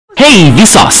Hey,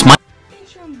 Vsauce, my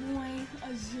It's your boy,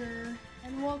 Ahzure,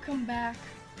 and welcome back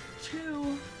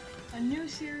to a new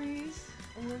series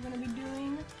we're going to be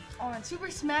doing on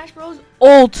Super Smash Bros.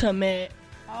 Ultimate.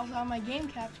 I also have my game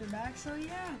capture back, so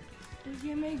yeah, we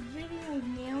can make videos,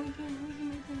 man. We can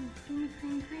make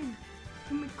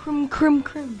them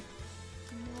cream.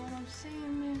 You know what I'm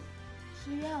saying, man? So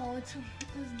yeah, let's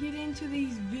get into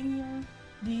these videos.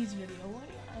 What?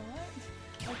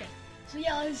 Okay. So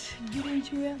yeah, let's get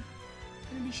into it.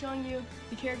 I'm going to be showing you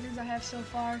the characters I have so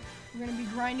far. We're going to be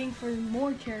grinding for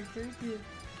more characters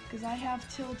because I have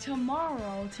till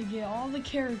tomorrow to get all the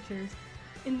characters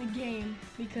in the game,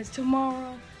 because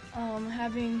tomorrow I'm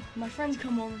having my friends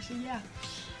come over. So yeah,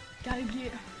 gotta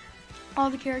get all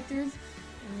the characters.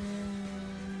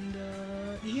 And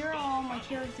here are all my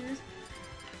characters.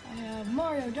 I have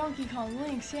Mario, Donkey Kong,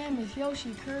 Link, Samus,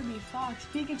 Yoshi, Kirby, Fox,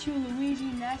 Pikachu, Luigi,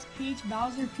 Ness, Peach,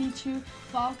 Bowser, Pichu,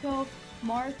 Falco,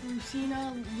 Marth,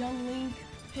 Rosalina, Young Link,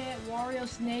 Pit, Wario,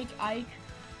 Snake, Ike,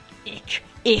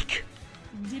 Ick,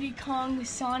 Diddy Kong,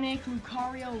 Sonic,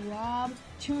 Lucario, Rob,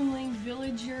 Toon Link,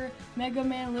 Villager, Mega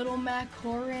Man, Little Mac,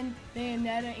 Corrin,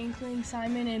 Bayonetta, Inkling,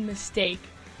 Simon, and Mistake.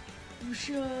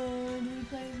 Should we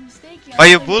play as Mistake? Yeah, why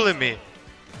you bullying me?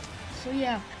 So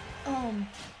yeah,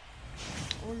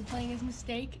 we're playing as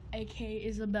Mistake, aka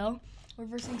Isabelle. We're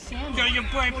versing Sam. Yo, you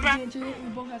boy back. Into it. We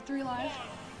both have 3 lives.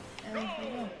 And here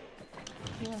we go.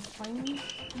 You wanna find me?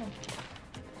 Come on.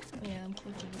 Yeah, I'm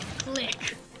clicking.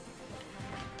 Click!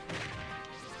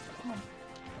 Come on.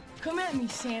 Come at me,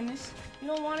 Samus. You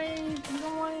don't want any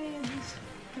of this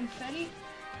confetti?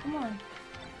 Come on.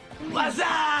 What's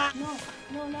up?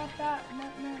 No, not that.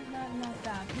 Not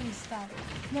that. Please stop.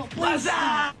 No, please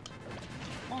stop.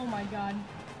 Oh my god.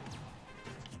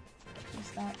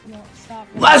 Stop. No, stop.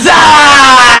 What's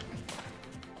up?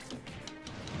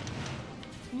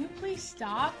 Can you please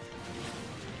stop?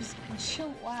 Just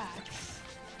chillax.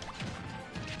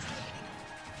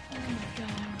 Oh my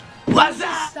god. What's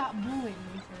up? Stop bullying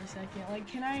me for a second. Like,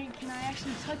 can I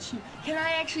actually touch you? Can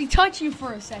I actually touch you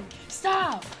for a second?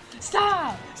 Stop!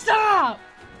 Stop! Stop!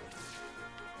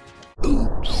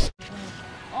 Oops.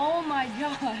 Oh my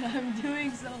god, I'm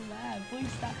doing so bad.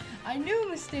 Please stop. I knew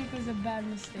Mistake was a bad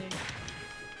mistake.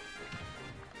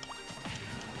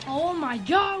 Oh my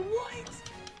god, what?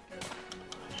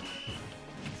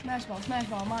 Smash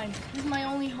ball, mine. This is my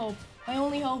only hope.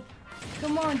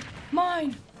 Come on,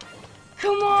 mine.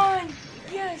 Come on.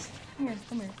 Yes.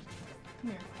 Come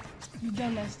here. You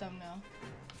done messed up now.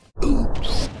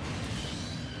 Oops.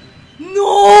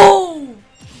 No!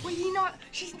 Wait,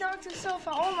 she's knocked herself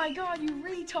out. Oh my god, you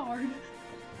retard.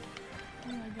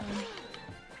 Oh my god.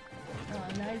 Oh,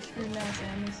 now you're screwed now,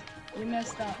 Samus. You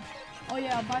messed up. Oh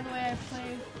yeah, by the way, I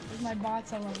play with my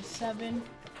bots on level 7.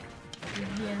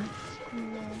 Again.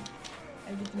 I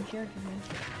get them characters in.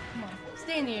 Come on.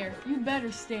 Stay in the air. You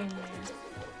better stay in the air.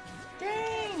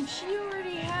 Dang, she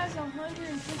already has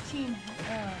 115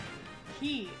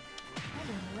 heat. That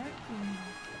is wrecking me.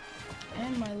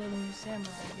 And my little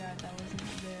samurai guy that wasn't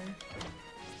there.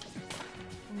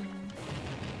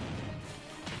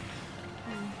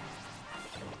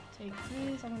 Take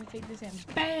this. I'm gonna take this and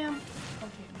BAM!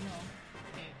 Okay, no.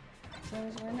 Okay. So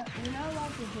you're not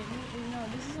allowed to hit me. No,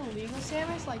 this is illegal,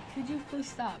 Samus. Like, could you please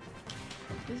stop?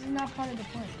 This is not part of the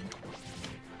plan.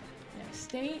 Yeah,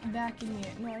 stay back in the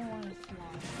air. No, I don't want to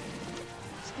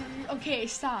fly. Okay,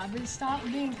 stop. Stop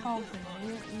being confident.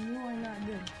 You are not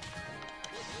good.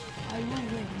 I will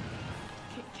win.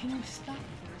 Can you stop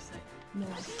for a sec?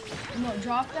 No,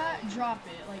 drop that. Drop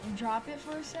it. Like, drop it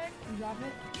for a sec. Drop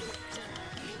it.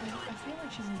 I feel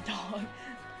like she's a dog.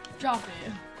 Drop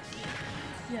it.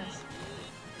 Yes.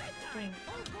 Bring.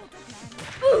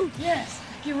 Ooh, yes.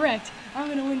 Get wrecked. I'm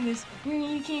gonna win this.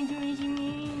 You can't do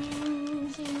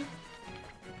anything.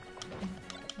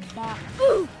 Bye.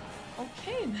 Ooh.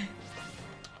 Okay then.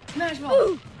 Smash ball.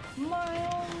 Ooh. My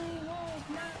only hope,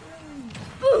 not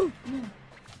really. Ooh. No.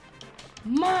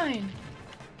 Mine.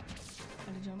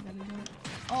 Gotta jump.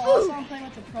 Oh, also I'm playing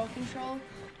with the Pro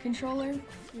controller.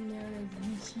 You know,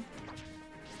 that's Come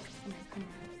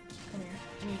here.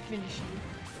 I need to finish you.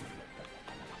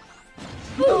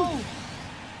 No!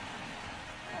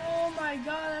 Oh my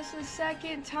god, that's the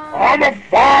second time. I'm a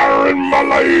firing my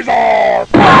laser!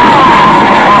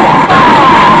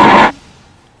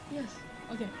 Yes,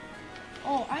 okay.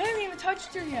 Oh, I haven't even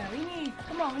touched her yet. We need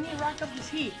to rack up this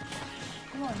heat.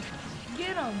 Come on,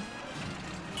 get him.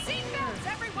 Seatbelts,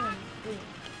 everyone!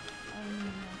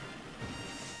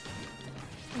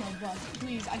 Come on, boss,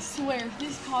 please. I swear, if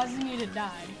this causes me to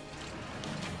die.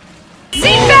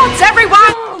 Seatbelts,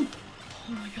 everyone! Oh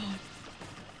my god.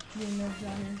 Get nerves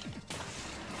out here.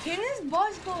 Can this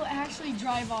bus go actually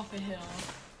drive off a hill?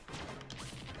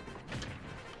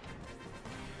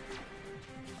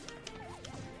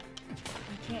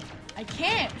 I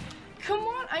can't. Come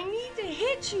on, I need to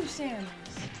hit you, Samus.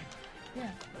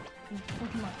 Yeah.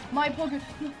 Pokemon. My Pokemon.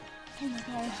 No. Oh my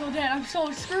god, I'm so dead. I'm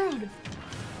so screwed.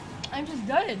 I'm just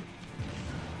dead.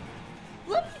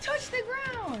 Let me touch the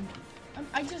ground.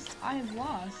 I have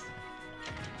lost.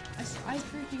 I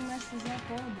freaking messed this up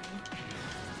horribly.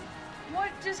 What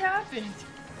just happened?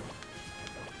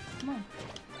 Come on.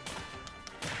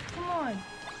 Come on.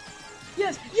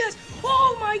 Yes, yes.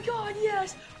 Oh my god,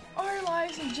 yes. Our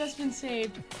lives have just been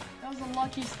saved. That was the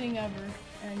luckiest thing ever.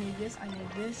 And I need this. I need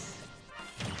this.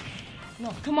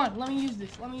 No, come on. Let me use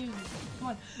this. Let me use this. Come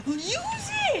on. Use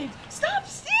it! Stop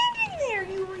standing there,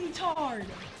 you retard!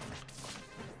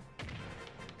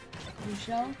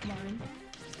 Michelle, come on.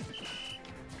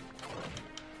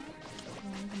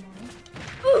 Come on, come on.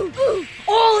 Ooh, ooh.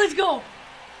 Oh, let's go!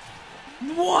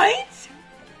 What?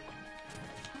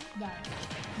 Die.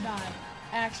 Die.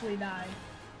 Actually die.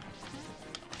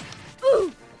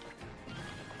 Ooh.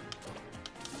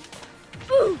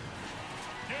 Ooh.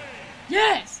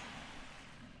 Yes!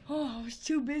 Oh, I was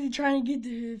too busy trying to get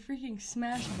the freaking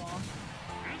smash ball.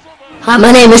 Hi,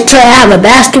 my name is Trey. I have a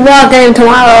basketball game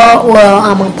tomorrow. Well,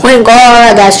 I'm a point guard.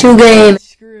 I got shoe game.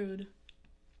 Screwed.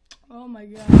 Oh my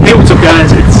god. Hey, what's up,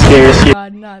 guys? It's Scary. Oh my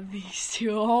god, not these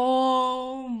two.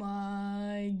 Oh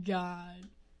my god.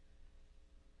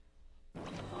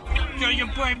 Yo, your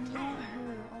boy. Oh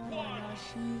my gosh,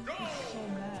 she is so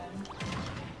bad.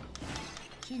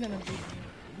 She's gonna beat me.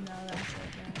 No, that's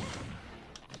okay.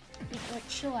 Like,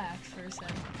 chillax for a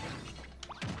second.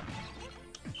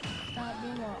 Stop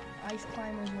being an ice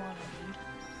climber's wannabe.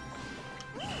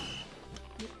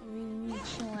 We need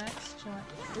chillax, chillax.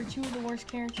 We're two of the worst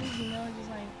characters, you know, just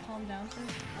like calm down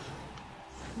first.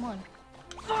 Come on.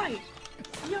 Fight!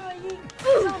 Yeah,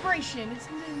 celebration! It's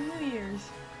New Year's.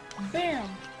 Bam!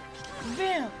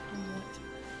 Bam!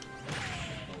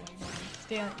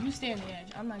 You stay on the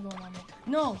edge. I'm not going on it.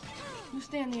 No! You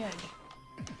stay on the edge.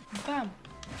 Bam!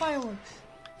 Fireworks!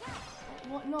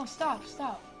 What? No, stop,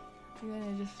 stop. You're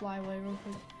gonna just fly away real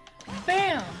quick.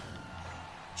 Bam!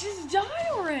 Just die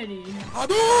already!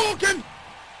 Hadouken!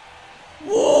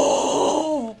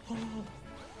 Whoa!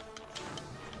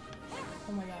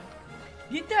 Oh my god.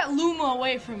 Get that Luma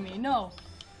away from me. No.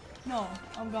 No,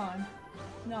 I'm gone.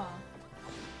 No.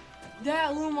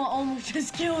 That Luma almost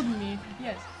just killed me.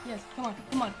 Yes, yes. Come on,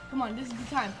 come on, come on. This is the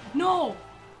time. No!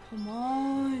 Come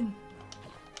on.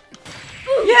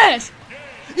 Yes!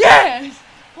 Yes!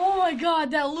 Oh my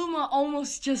god, that Luma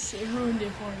almost just ruined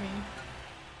it for me.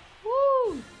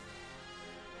 Woo!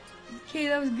 Okay,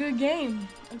 that was a good game.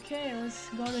 Okay, let's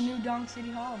go to New Donk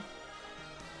City Hall.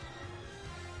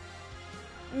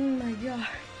 Oh my god.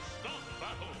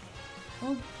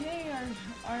 Okay,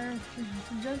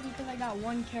 just because I got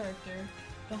one character,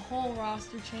 the whole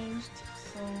roster changed.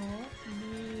 So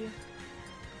the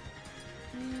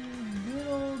good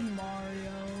old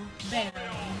Mario, bam.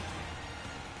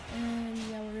 And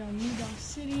yeah, we're on New Donk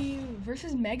City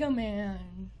versus Mega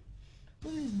Man.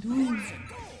 What is doing?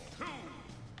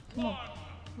 Come on,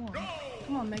 come on,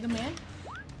 come on, Mega Man.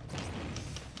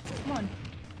 Come on,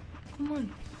 come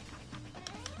on.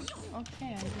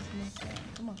 Okay, I just missed that.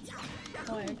 Come on.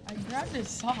 Oh, I grabbed this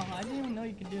saw. I didn't even know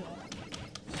you could do it.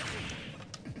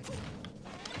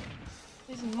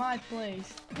 This is my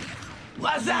place.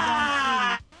 What's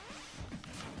up?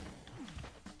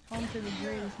 Home to the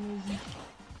greatest music.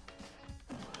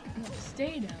 No,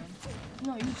 stay down.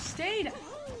 No, you stay down.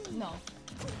 No.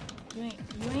 You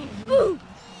ain't doing this.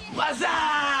 What's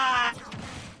up?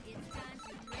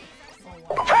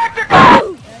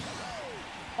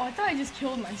 Oh, I thought I just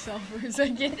killed myself for a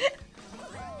second.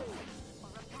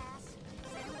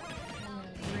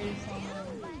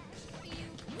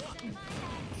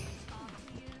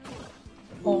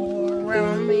 All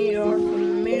around me are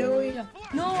familiar.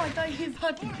 No, I thought he was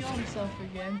about to kill himself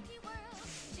again.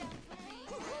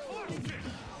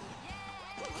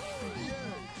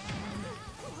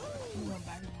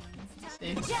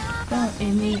 Up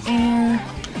in the air,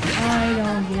 I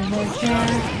don't give a care.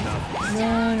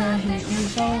 Gonna hit you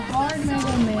so hard,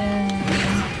 Mega Man.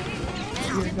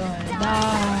 You're gonna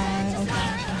die.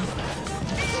 Okay.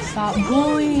 Stop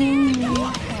bullying me.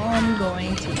 I'm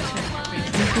going to turn you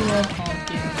into a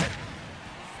pumpkin.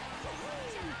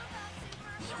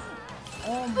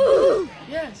 Oh my.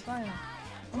 Yes, fire.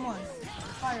 Come on.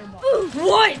 Fireball.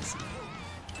 What?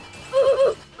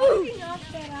 How did he knock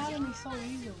that out of me so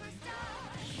easily?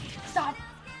 Stop!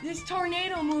 This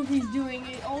tornado move he's doing,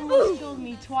 it almost killed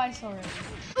me twice already.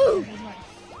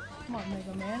 Come on,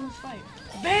 Mega Man, let's fight.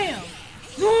 Bam!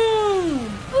 Boom!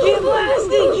 Get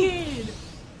blasted, kid!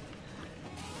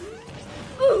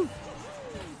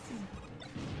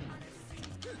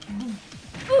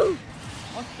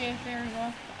 Okay, fair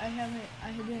enough. I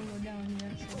didn't go down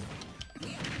here, so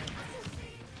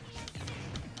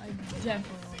I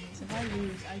definitely won this. If I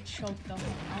lose, I choked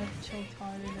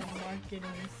harder than Mark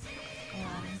getting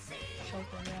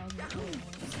choked on rounds.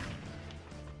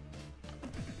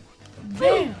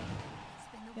 Bam!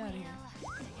 Get out of here.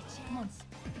 Come on,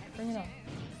 bring it on.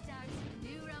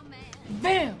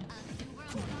 Bam!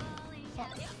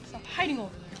 Stop hiding over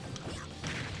there.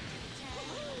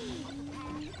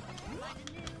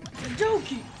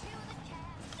 Donkey!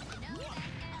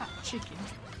 Hot chicken.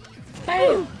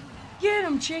 Bam! Get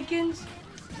him, chickens!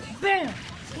 Bam!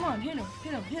 Come on, hit him,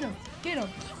 hit him, hit him, hit him.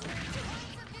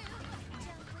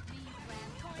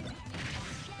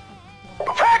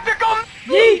 Tactical!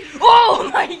 Yeet! Oh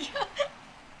my god!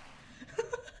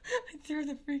 I threw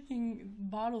the freaking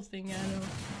bottle thing at him.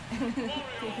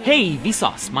 Hey,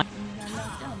 Vsauce, my.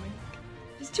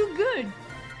 It's too good!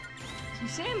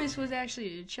 So Samus was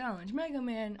actually a challenge. Mega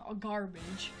Man,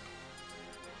 garbage.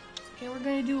 Okay, we're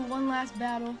gonna do one last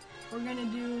battle. We're gonna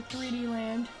do 3D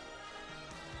Land.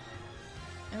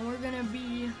 And we're gonna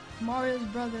be Mario's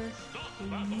brother,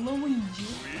 Luigi.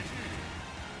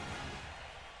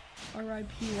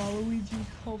 R.I.P. Waluigi.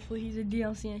 Hopefully he's a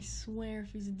DLC. I swear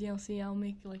if he's a DLC, I'll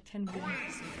make like 10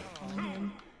 videos on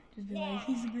him. Just be like,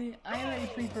 he's a great. I already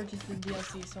pre-purchased the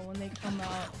DLC, so when they come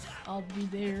out, I'll be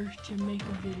there to make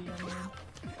a video, man.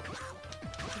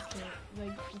 Okay,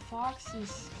 like the fox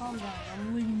is calm down.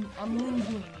 I'm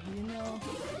lingering, you know.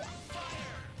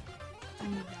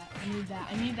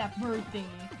 I need that bird thingy.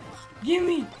 Give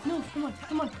me! No, come on,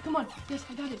 come on, come on. Yes,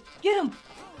 I got it. Get him!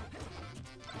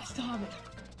 I still have it.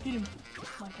 Get him. Oh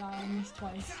my god, I missed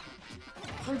twice.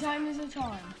 4 times is a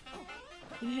charm.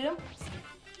 Did you hit him?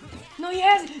 No, he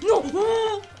hasn't! No!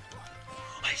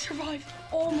 I survived!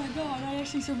 Oh my god, I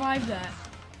actually survived that.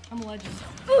 I'm a legend.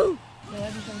 Yeah,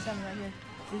 Legend 27 right here.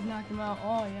 Just knocked him out.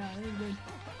 Oh yeah, that is good.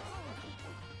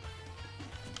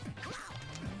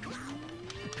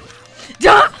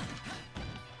 Duh!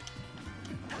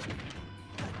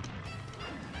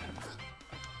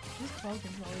 This pro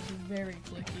controller is very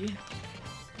clicky.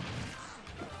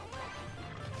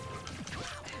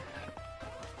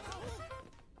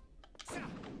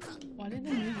 Why did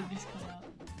the music just come out?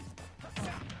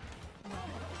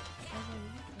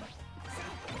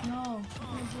 No, I'm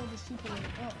gonna blow the super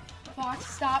late. Oh, Fox,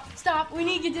 stop, stop! We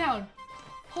need to get down!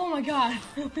 Oh my god,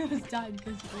 we almost died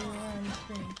because we were on the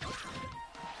screen.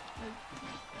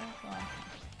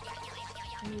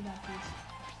 I need that piece.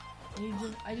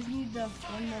 I just need the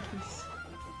one more piece.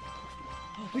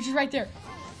 Which is right there.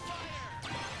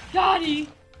 Got he!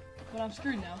 But I'm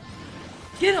screwed now.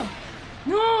 Get him!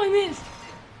 No, I missed!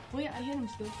 Wait, I hit him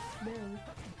still. Barely.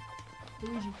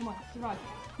 Luigi, come on, survive.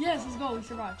 Yes, let's go, we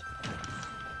survived.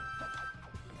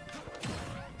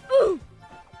 Ooh!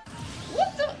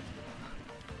 What the?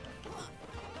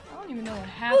 I don't even know what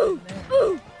happened there.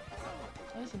 Oh,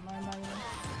 this is mine, by the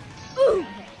way.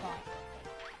 Okay, fuck.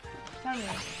 Time to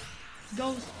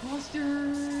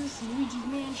Ghostbusters, Luigi's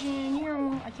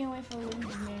Mansion. I can't wait for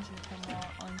Luigi's Mansion to come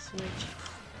out on Switch.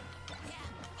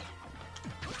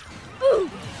 Ooh!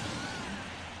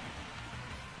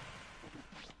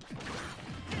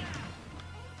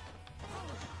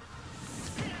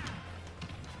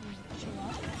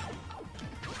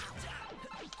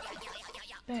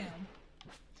 Bam.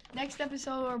 Next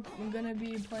episode, we're gonna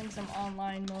be playing some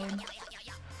online mode.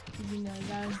 You know,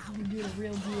 guys, we do the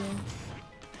real deal.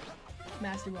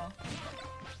 Master Ball.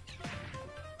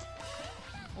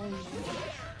 Oh yeah.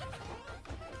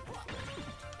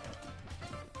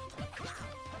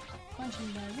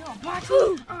 Punching bag. You're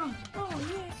boxing. Oh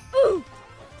yeah. Ooh.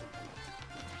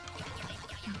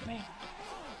 Bam.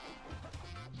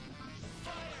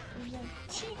 There's that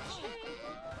cheek.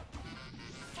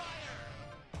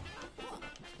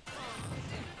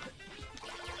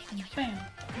 Bam!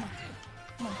 Come on.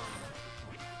 Come on.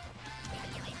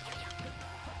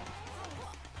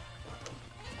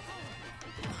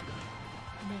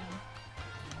 Bam.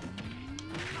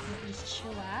 Just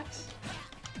chillax.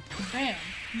 Bam!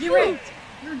 Get wrecked!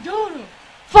 You're DooDoo!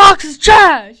 Fox is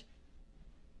trash!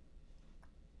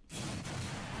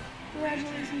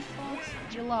 Congratulations, Fox.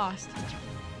 You lost.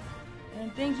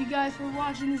 And thank you guys for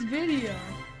watching this video.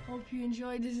 Hope you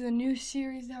enjoyed. This is a new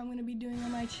series that I'm going to be doing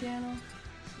on my channel.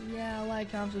 Yeah,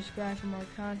 like, comment, subscribe for more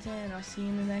content, and I'll see you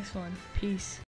in the next one. Peace.